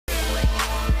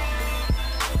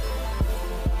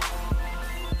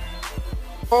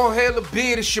All hail a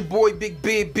beard, it's your boy Big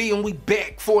Beard B, and we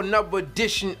back for another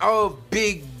edition of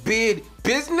Big Beard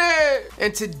Business.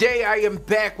 And today I am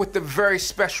back with a very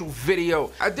special video.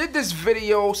 I did this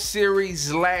video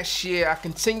series last year, I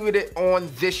continued it on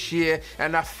this year,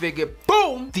 and I figured,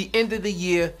 boom, the end of the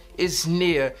year is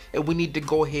near and we need to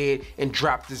go ahead and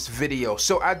drop this video.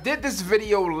 So I did this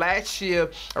video last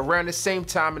year around the same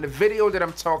time, and the video that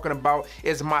I'm talking about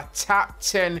is my top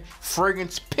 10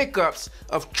 fragrance pickups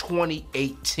of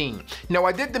 2018. Now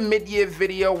I did the mid-year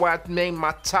video where I named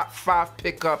my top 5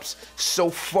 pickups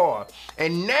so far,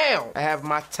 and now I have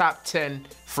my top 10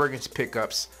 fragrance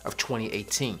pickups of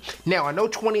 2018. Now I know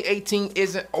 2018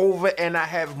 isn't over and I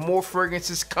have more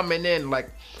fragrances coming in.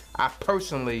 Like, I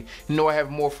personally know I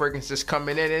have more fragrances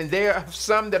coming in, and there are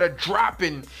some that are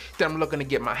dropping that I'm looking to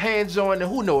get my hands on, and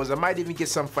who knows, I might even get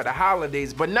some for the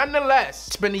holidays. But nonetheless,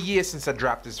 it's been a year since I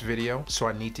dropped this video, so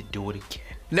I need to do it again.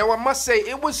 Now I must say,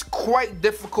 it was quite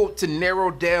difficult to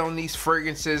narrow down these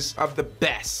fragrances of the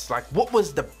best. Like, what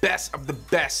was the best of the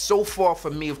best so far for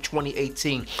me of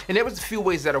 2018? And there was a few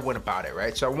ways that I went about it,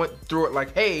 right? So I went through it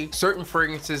like, hey, certain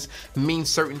fragrances mean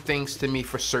certain things to me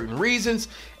for certain reasons,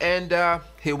 and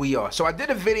here we are. So I did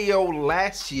a video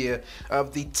last year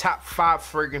of the top 5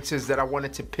 fragrances that I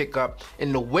wanted to pick up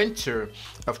in the winter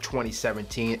of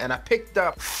 2017, and I picked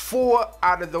up 4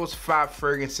 out of those 5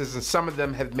 fragrances, and some of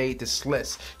them have made this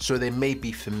list, so they may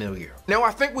be familiar. Now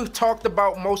I think we've talked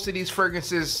about most of these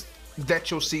fragrances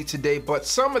that you'll see today, but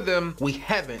some of them we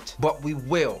haven't, but we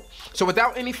will. So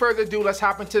without any further ado, let's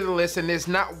hop into the list, and there's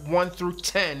not 1 through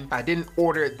 10. I didn't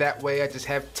order it that way, I just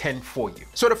have 10 for you.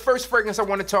 So the first fragrance I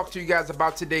want to talk to you guys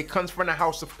about today comes from the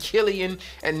house of Kilian,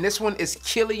 and this one is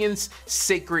Kilian's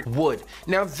Sacred Wood.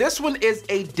 Now this one is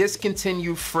a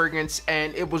discontinued fragrance,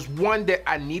 and it was one that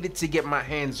I needed to get my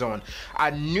hands on.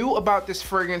 I knew about this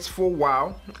fragrance for a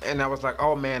while, and I was like,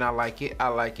 oh man, I like it, I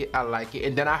like it, I like it.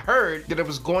 And then I heard that it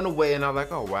was going away, and I was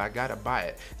like, oh well, I gotta buy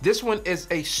it. This one is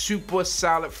a super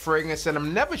solid fragrance, and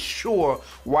I'm never sure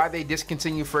why they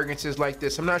discontinue fragrances like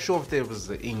this. I'm not sure if it was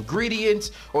the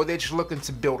ingredients or they're just looking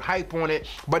to build hype on it,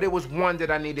 but it was one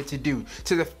that I needed to do,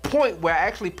 to the point where I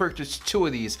actually purchased 2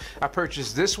 of these. I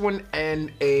purchased this one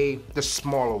and the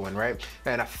smaller one, right?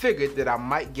 And I figured that I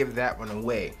might give that one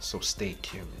away, so stay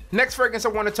tuned. Next fragrance I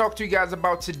want to talk to you guys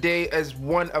about today as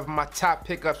one of my top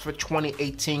pickups for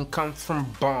 2018 comes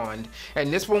from Bond,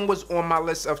 and this one was on my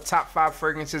list of top 5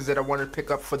 fragrances that I wanted to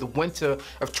pick up for the winter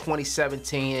of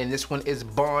 2017, and this one is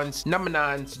Bond's No.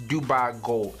 9's Dubai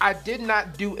Gold. I did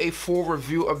not do a full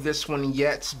review of this one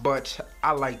yet, but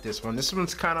I like this one. This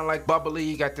one's kind of like bubbly,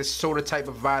 you got this soda type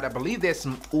of vibe. I believe there's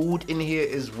some oud in here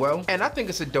as well, and I think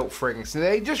it's a dope fragrance. And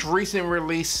they just recently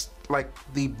released like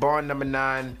the Bond No.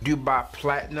 9 Dubai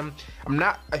Platinum. I'm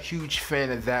not a huge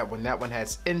fan of that one. That one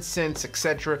has incense,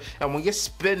 etc. And when you're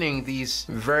spending these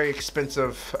very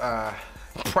expensive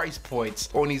price points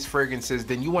on these fragrances,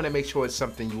 then you want to make sure it's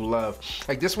something you love.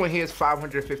 Like this one here is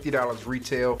 $550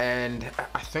 retail, and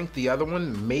I think the other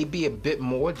one may be a bit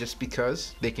more just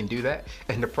because they can do that,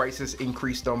 and the prices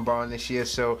increased on Bond this year.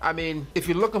 So I mean, if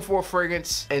you're looking for a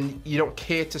fragrance and you don't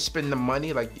care to spend the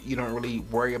money, like you don't really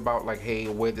worry about like, hey,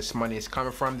 where this money is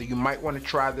coming from, then you might want to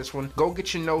try this one. Go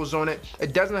get your nose on it.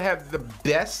 It doesn't have the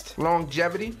best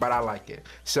longevity, but I like it.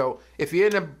 So if you're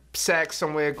in a sack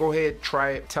somewhere, go ahead,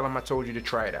 try it. Tell them I told you to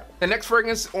try it out. The next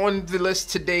fragrance on the list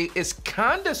today is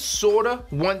kinda sorta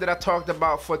one that I talked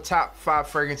about for top 5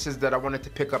 fragrances that I wanted to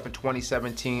pick up in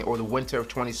 2017 or the winter of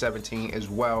 2017 as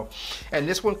well. And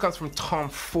this one comes from Tom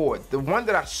Ford. The one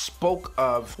that I spoke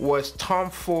of was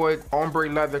Tom Ford Ombre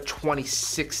Leather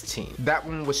 2016. That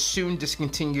one was soon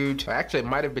discontinued. Actually, it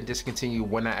might have been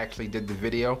discontinued when I actually did the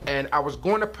video. And I was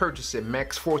going to purchase it.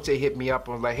 Max Forte hit me up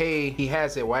and was like, hey, he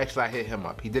has it. Well, actually, I hit him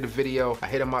up. He did a video, I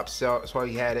hit him up, so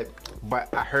he had it,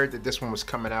 but I heard that this one was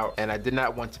coming out, and I did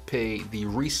not want to pay the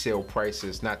resale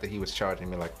prices. Not that he was charging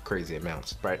me like crazy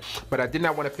amounts, right? But I did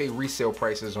not want to pay resale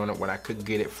prices on it when I could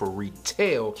get it for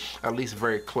retail, at least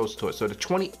very close to it. So the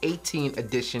 2018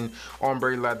 edition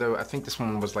Ombre Leather, I think this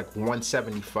one was like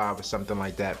 $175 or something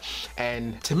like that,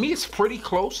 and to me it's pretty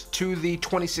close to the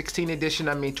 2016 edition.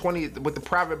 I mean, with the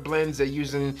private blends, they're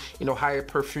using, you know, higher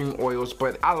perfume oils,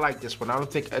 but I like this one. I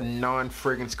don't think a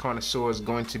non-fragrance connoisseur is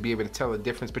going to be able to tell the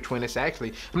difference between this.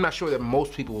 Actually, I'm not sure that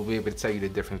most people will be able to tell you the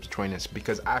difference between this,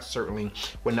 because I certainly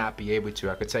would not be able to.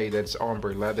 I could tell you that it's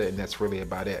ombre leather, and that's really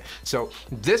about it. So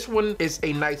this one is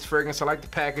a nice fragrance. I like the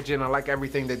packaging, I like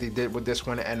everything that they did with this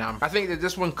one, and I think that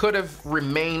this one could have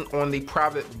remained on the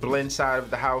private blend side of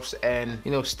the house, and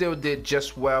you know, still did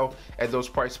just well at those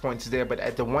price points there. But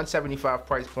at the $175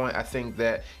 price point, I think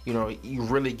that, you know, you're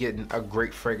really getting a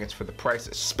great fragrance for the price,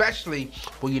 especially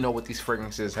when you know what these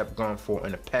fragrances fragrances have gone for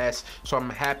in the past. So I'm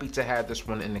happy to have this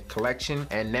one in the collection,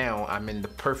 and now I'm in the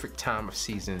perfect time of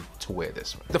season to wear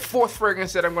this one. The fourth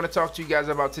fragrance that I'm going to talk to you guys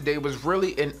about today was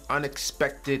really an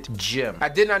unexpected gem. I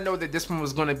did not know that this one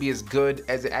was going to be as good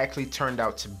as it actually turned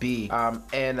out to be,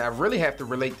 and I really have to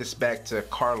relate this back to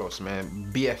Carlos, man,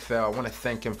 BFL. I want to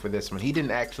thank him for this one. He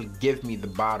didn't actually give me the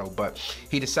bottle, but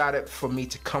he decided for me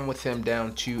to come with him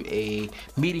down to a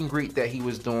meet and greet that he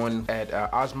was doing at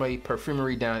A.G.E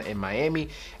Perfumery down in Miami,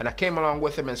 and I came along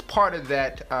with him. As part of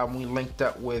that, we linked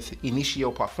up with A.G.E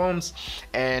Parfums,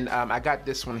 and I got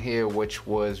this one here, which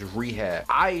was Rehab.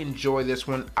 I enjoy this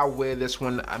one. I wear this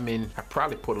one. I mean, I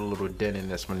probably put a little dent in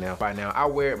this one now. By now, I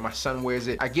wear it. My son wears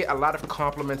it. I get a lot of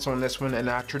compliments on this one, and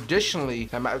I traditionally,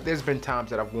 there's been times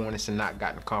that I've worn this and not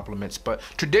gotten compliments, but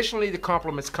traditionally the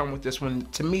compliments come with this one.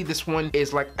 To me, this one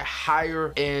is like a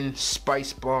higher end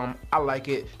spice bomb. I like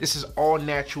it. This is all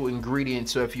natural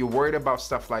ingredients, so if you're worried about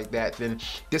stuff like that, then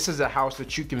this is a house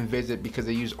that you can visit because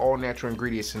they use all natural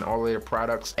ingredients in all of their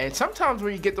products. And sometimes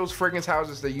when you get those fragrance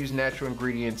houses that use natural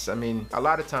ingredients, I mean, a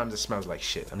lot of times it smells like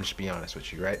shit. I'm just being honest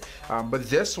with you, right? But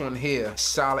this one here,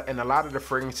 solid, and a lot of the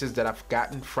fragrances that I've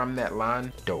gotten from that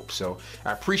line, dope. So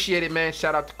I appreciate it, man.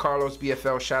 Shout out to Carlos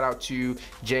BFL. Shout out to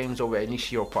James over at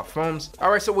A.G.E Parfums.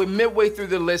 All right, so we're midway through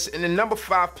the list. In the number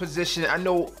 5 position, I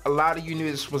know a lot of you knew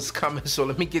this was coming, so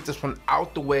let me get this one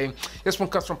out the way. This one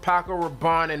comes from Paco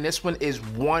Rabanne, and this one is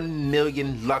 1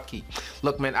 Million Lucky.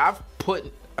 Look, man, I've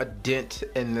put a dent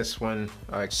in this one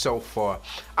so far.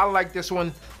 I like this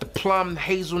one. The plum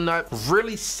hazelnut,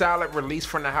 really solid release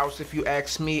from the house if you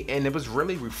ask me, and it was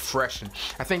really refreshing.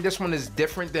 I think this one is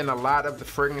different than a lot of the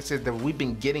fragrances that we've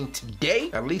been getting today,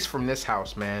 at least from this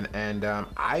house, man, and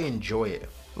I enjoy it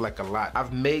like a lot.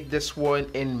 I've made this one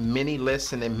in many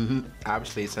lists, and then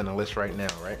obviously it's in a list right now,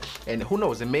 right? And who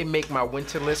knows, it may make my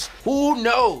winter list, who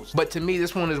knows? But to me,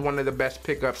 this one is one of the best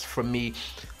pickups for me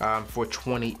for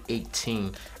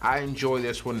 2018. I enjoy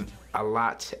this one a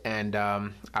lot, and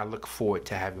I look forward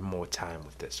to having more time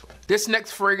with this one. This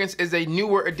next fragrance is a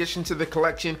newer addition to the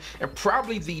collection, and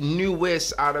probably the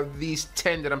newest out of these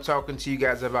 10 that I'm talking to you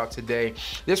guys about today.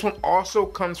 This one also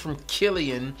comes from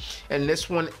Kilian, and this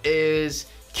one is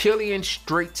Kilian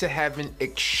Straight to Heaven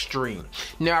Extreme.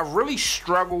 Now, I really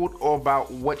struggled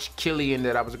about which Kilian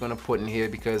that I was going to put in here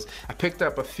because I picked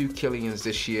up a few Kilians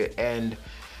this year, and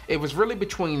it was really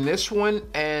between this one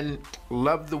and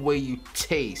Love the Way You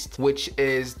Taste, which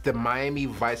is the Miami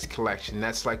Vice collection.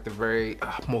 That's like the very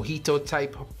mojito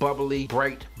type, bubbly,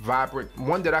 bright, vibrant,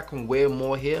 one that I can wear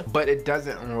more here, but it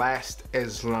doesn't last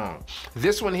as long.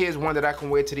 This one here is one that I can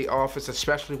wear to the office,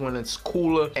 especially when it's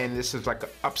cooler, and this is like an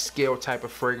upscale type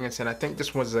of fragrance, and I think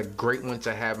this one's a great one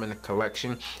to have in the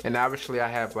collection. And obviously I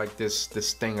have like this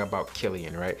thing about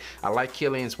Kilian, right? I like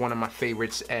Kilian, it's one of my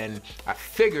favorites, and I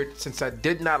figured since I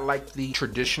did not like the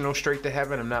traditional Straight to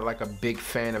Heaven, I'm not like a big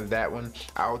fan of that one,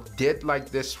 I did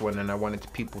like this one, and I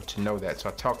wanted people to know that. So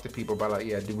I talked to people about like,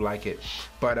 yeah, I do like it.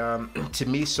 But to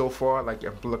me so far, like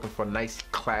I'm looking for a nice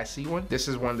classy one, this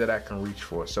is one that I can reach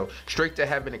for. So Straight to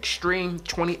Heaven Extreme,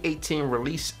 2018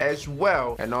 release as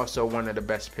well, and also one of the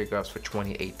best pickups for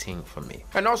 2018 for me.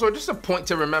 And also just a point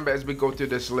to remember as we go through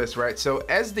this list, right? So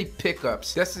as the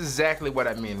pickups, that's exactly what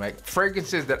I mean, right?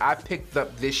 Fragrances that I picked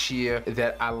up this year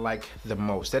that I like the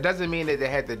most. That doesn't mean that they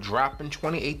had to drop in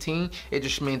 2018. It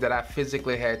just means that I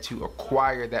physically had to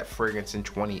acquire that fragrance in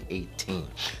 2018.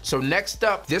 So next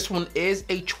up, this one is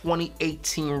a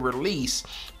 2018 release,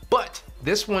 but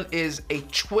this one is a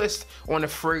twist on a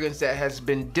fragrance that has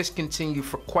been discontinued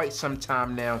for quite some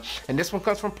time now. And this one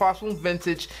comes from Parfum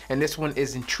Vintage, and this one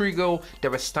is Intrigo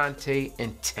Devastante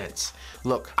Intense.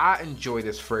 Look, I enjoy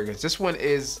this fragrance. This one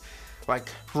is like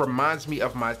reminds me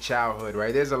of my childhood,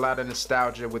 right? There's a lot of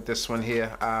nostalgia with this one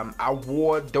here. I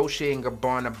wore Dolce &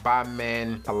 Gabbana by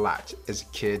Man a lot as a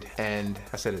kid, and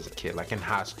I said as a kid, like in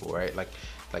high school, right? Like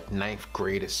 9th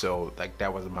grade or so, like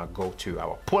that was my go-to. I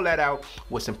would pull that out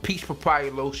with some peach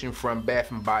papaya lotion from Bath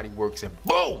 & Body Works, and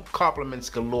boom, compliments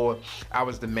galore. I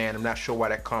was the man. I'm not sure why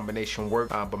that combination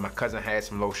worked, but my cousin had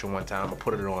some lotion one time. I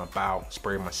put it on a bow,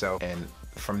 sprayed myself, and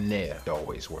from there, it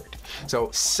always worked.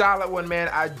 So solid one, man.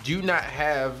 I do not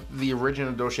have the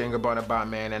original Dolce & Gabbana by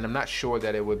Man, and I'm not sure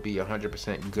that it would be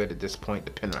 100% good at this point,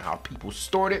 depending on how people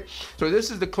stored it. So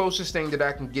this is the closest thing that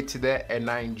I can get to that, and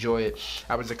I enjoy it.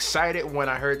 I was excited when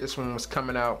I heard this one was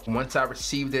coming out. Once I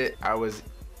received it, I was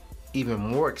even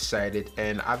more excited,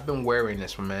 and I've been wearing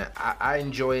this one, man. I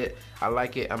enjoy it. I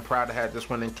like it. I'm proud to have this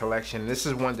one in collection. This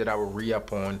is one that I would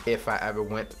re-up on if I ever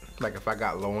went Like if I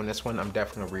got low on this one, I'm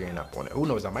definitely re-ing up on it. Who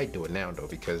knows, I might do it now though,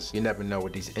 because you never know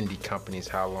with these indie companies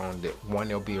how long one,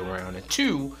 they'll be around, and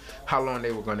two, how long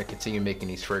they were going to continue making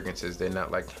these fragrances. They're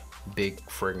not like big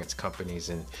fragrance companies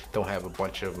and don't have a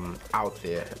bunch of them out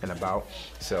there and about.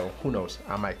 So who knows,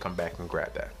 I might come back and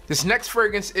grab that. This next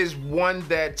fragrance is one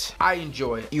that I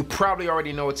enjoy. You probably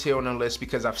already know it's here on the list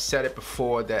because I've said it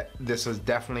before that this is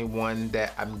definitely one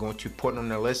that I'm going to put on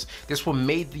the list. This one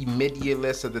made the mid-year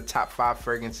list of the top 5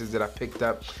 fragrances that I picked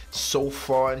up so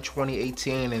far in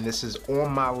 2018, and this is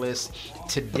on my list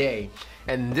today.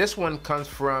 And this one comes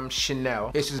from Chanel.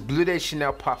 This is Bleu de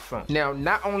Chanel Parfum. Now,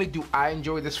 not only do I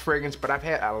enjoy this fragrance, but I've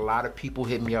had a lot of people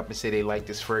hit me up and say they like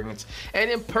this fragrance.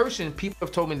 And in person, people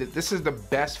have told me that this is the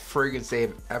best fragrance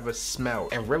they've ever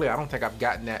smelled. And really, I don't think I've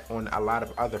gotten that on a lot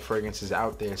of other fragrances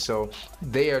out there. So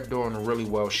they are doing really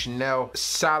well. Chanel,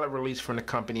 solid release from the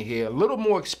company here. A little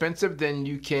more expensive than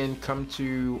you can come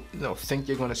to, think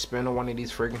you're gonna spend on one of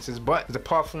these fragrances. But the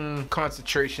parfum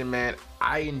concentration, man,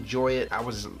 I enjoy it. I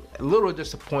was a little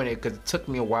disappointed because it took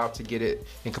me a while to get it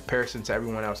in comparison to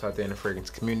everyone else out there in the fragrance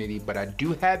community, but I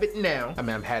do have it now. I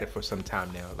mean, I've had it for some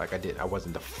time now. Like I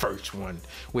wasn't the first one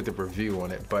with a review on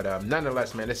it, but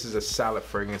nonetheless, man, this is a solid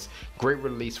fragrance. Great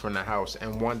release from the house,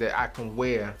 and one that I can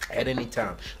wear at any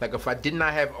time. Like if I did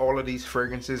not have all of these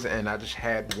fragrances and I just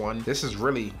had one, this is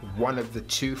really one of the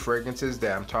 2 fragrances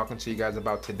that I'm talking to you guys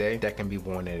about today that can be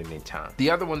worn at any time.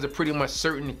 The other ones are pretty much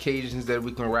certain occasions that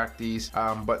we can rock these.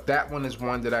 But that one is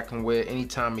one that I can wear any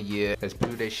time of year. It's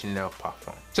Bleu de Chanel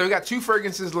Parfum. So we got 2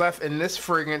 fragrances left, and this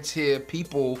fragrance here,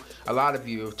 a lot of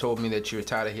you have told me that you're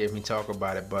tired of hearing me talk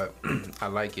about it, but I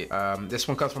like it. This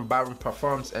one comes from Byron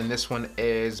Parfums, and this one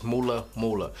is Moula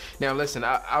Moula. Now listen,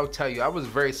 I'll tell you, I was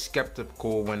very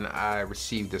skeptical when I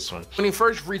received this one. When he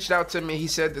first reached out to me, he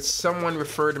said that someone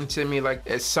referred him to me like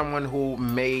as someone who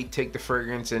may take the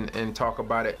fragrance and talk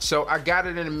about it. So I got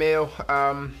it in the mail,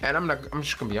 and I'm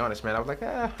just gonna be honest, man. I was like,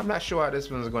 I'm not sure how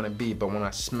this one's gonna be, but when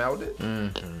I smelled it,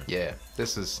 yeah,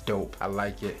 this is dope. I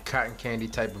like it. Cotton candy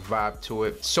type of vibe to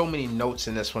it. So many notes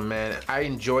in this one, man. I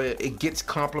enjoy it. It gets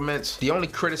compliments. The only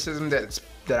criticism that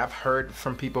I've heard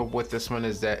from people with this one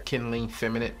is that can lean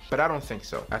feminine, but I don't think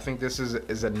so. I think this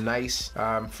is a nice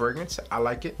fragrance. I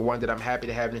like it. One that I'm happy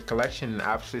to have in the collection, and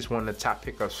obviously it's one of the top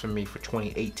pickups for me for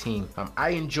 2018. I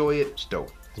enjoy it. It's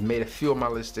dope. It's made a few on my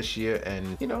list this year,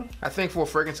 and I think for a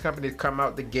fragrance company to come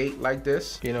out the gate like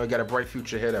this, it got a bright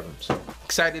future ahead of them. So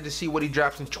excited to see what he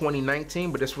drops in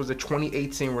 2019, but this was a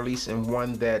 2018 release and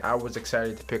one that I was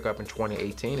excited to pick up in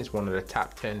 2018. It's one of the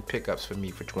top 10 pickups for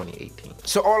me for 2018.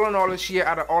 So all in all this year,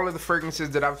 out of all of the fragrances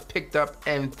that I've picked up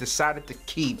and decided to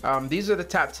keep, these are the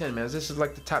top 10, man. This is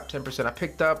like the top 10%. I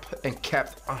picked up and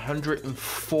kept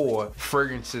 104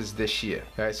 fragrances this year.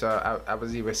 Okay, so I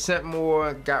was either sent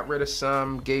more, got rid of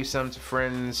some, gave some to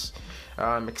friends,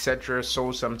 etc.,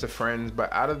 sold some to friends,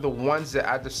 but out of the ones that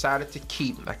I decided to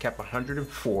keep, I kept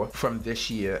 104 from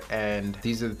this year, and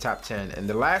these are the top 10. And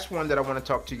the last one that I want to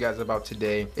talk to you guys about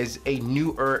today is a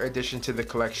newer addition to the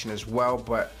collection as well,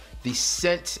 but the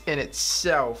scent in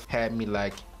itself had me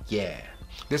like, yeah.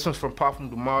 This one's from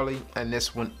Parfum de Marly, and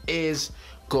this one is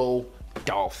Gold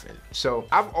Dolphin. So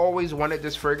I've always wanted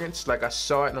this fragrance. Like I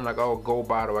saw it and I'm like, oh, gold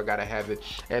bottle, I gotta have it.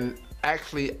 And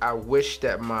actually, I wish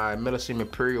that my Millesime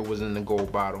Imperial was in the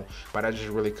gold bottle, but I just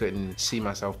really couldn't see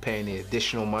myself paying the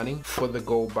additional money for the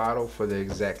gold bottle for the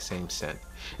exact same scent.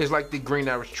 It's like the Green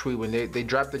Irish Tweed. When they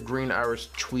dropped the Green Irish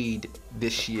Tweed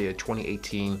this year,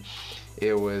 2018,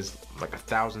 it was like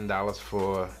 $1,000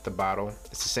 for the bottle.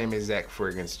 It's the same exact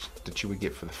fragrance that you would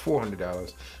get for the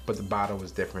 $400, but the bottle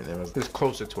was different. It was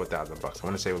closer to $1,000. I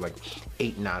want to say it was like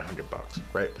 $800-900,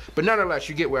 right? But nonetheless,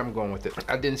 you get where I'm going with it.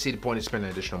 I didn't see the point of spending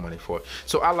additional money for it.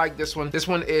 So I like this one. This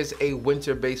one is a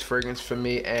winter-based fragrance for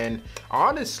me, and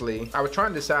honestly, I was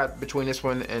trying to decide between this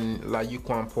one and La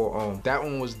Yukon Pour Homme. That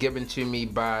one was given to me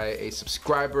by a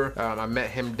subscriber. I met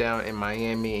him down in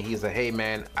Miami, and he's like, hey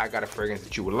man, I got a fragrance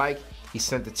that you would like. He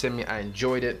sent it to me. I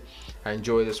enjoyed it. I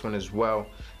enjoy this one as well.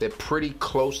 They're pretty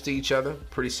close to each other,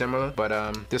 pretty similar,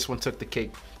 but this one took the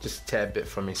cake just a tad bit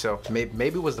for me. So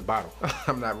maybe it was the bottle.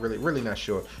 I'm not really not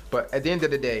sure. But at the end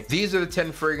of the day, these are the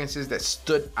 10 fragrances that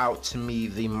stood out to me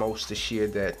the most this year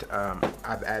that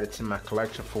I've added to my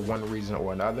collection for one reason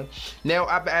or another. Now,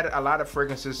 I've added a lot of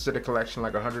fragrances to the collection,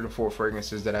 like 104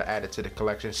 fragrances that I added to the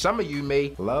collection. Some of you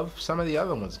may love some of the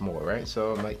other ones more, right?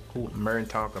 So like, Marin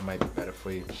Tonka might be better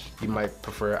for you. You might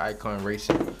prefer Icon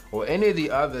Racing or any of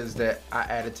the others that I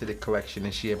added to the collection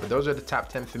this year, but those are the top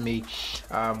 10 for me.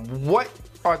 What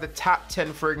are the top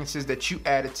 10 fragrances that you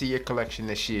added to your collection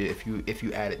this year if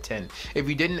you added 10. If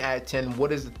you didn't add 10,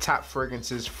 what is the top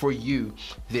fragrances for you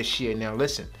this year? Now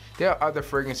listen, there are other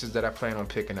fragrances that I plan on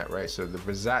picking up, right? So the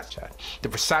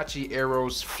Versace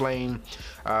Eros Flame,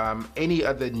 any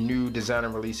other new designer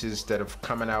releases that have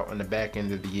coming out on the back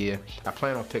end of the year, I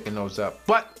plan on picking those up.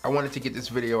 But I wanted to get this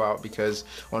video out because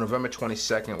on November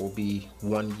 22nd will be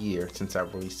 1 year since I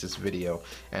released this video,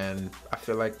 and I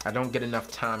feel like I don't get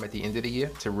enough time at the end of the year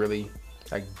to really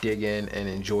like dig in and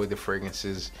enjoy the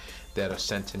fragrances that are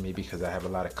sent to me because I have a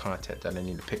lot of content that I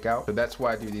need to pick out. So that's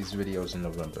why I do these videos in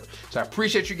November. So I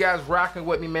appreciate you guys rocking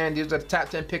with me, man. These are the top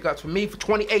 10 pickups for me for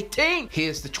 2018.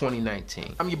 Here's the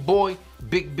 2019. I'm your boy,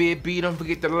 Big Beard B. Don't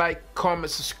forget to like,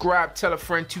 comment, subscribe, tell a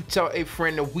friend to tell a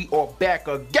friend that we are back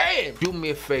again. Do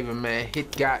me a favor, man.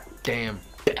 Hit goddamn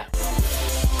bell.